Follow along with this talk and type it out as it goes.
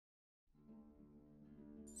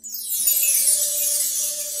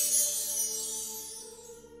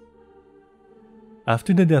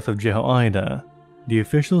After the death of Jehoiada, the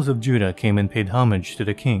officials of Judah came and paid homage to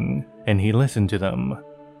the king, and he listened to them.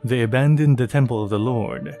 They abandoned the temple of the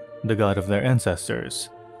Lord, the God of their ancestors,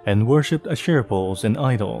 and worshipped Asherah poles and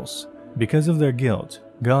idols. Because of their guilt,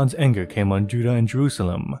 God's anger came on Judah and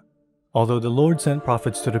Jerusalem. Although the Lord sent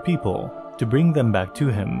prophets to the people to bring them back to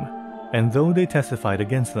him, and though they testified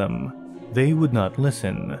against them, they would not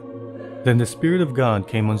listen. Then the Spirit of God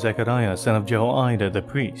came on Zechariah son of Jehoiada the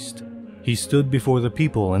priest. He stood before the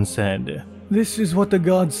people and said, "This is what the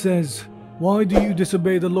God says. Why do you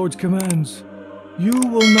disobey the Lord's commands? You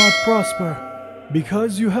will not prosper.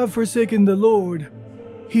 Because you have forsaken the Lord,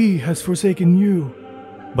 He has forsaken you."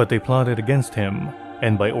 But they plotted against him,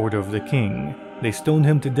 and by order of the king, they stoned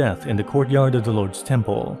him to death in the courtyard of the Lord's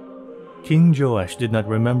temple. King Joash did not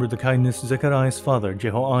remember the kindness Zechariah's father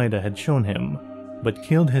Jehoiada had shown him, but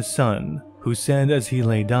killed his son, who said as he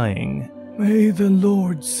lay dying, "May the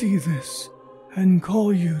Lord see this, and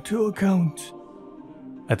call you to account."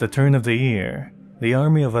 At the turn of the year, the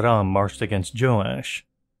army of Aram marched against Joash.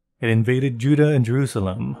 It invaded Judah and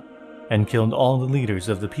Jerusalem, and killed all the leaders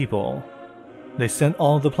of the people. They sent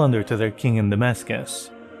all the plunder to their king in Damascus.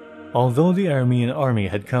 Although the Aramean army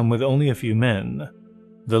had come with only a few men,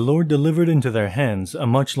 the Lord delivered into their hands a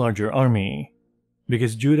much larger army.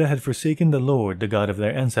 Because Judah had forsaken the Lord, the God of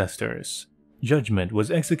their ancestors, judgment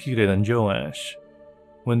was executed on Joash.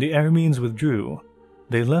 When the Arameans withdrew,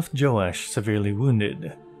 they left Joash severely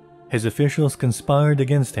wounded. His officials conspired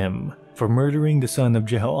against him for murdering the son of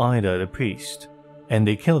Jehoiada the priest, and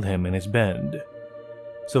they killed him in his bed.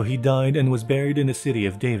 So he died and was buried in the city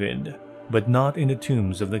of David, but not in the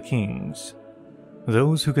tombs of the kings.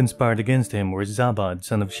 Those who conspired against him were Zabad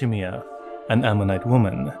son of Shimeah, an Ammonite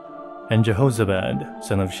woman, and Jehozabad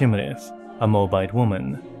son of Shimrith, a Moabite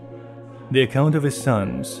woman. The account of his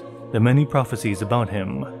sons, the many prophecies about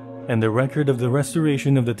him, and the record of the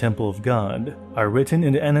restoration of the temple of God are written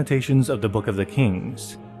in the annotations of the Book of the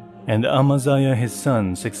Kings. And Amaziah his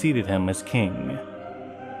son succeeded him as king.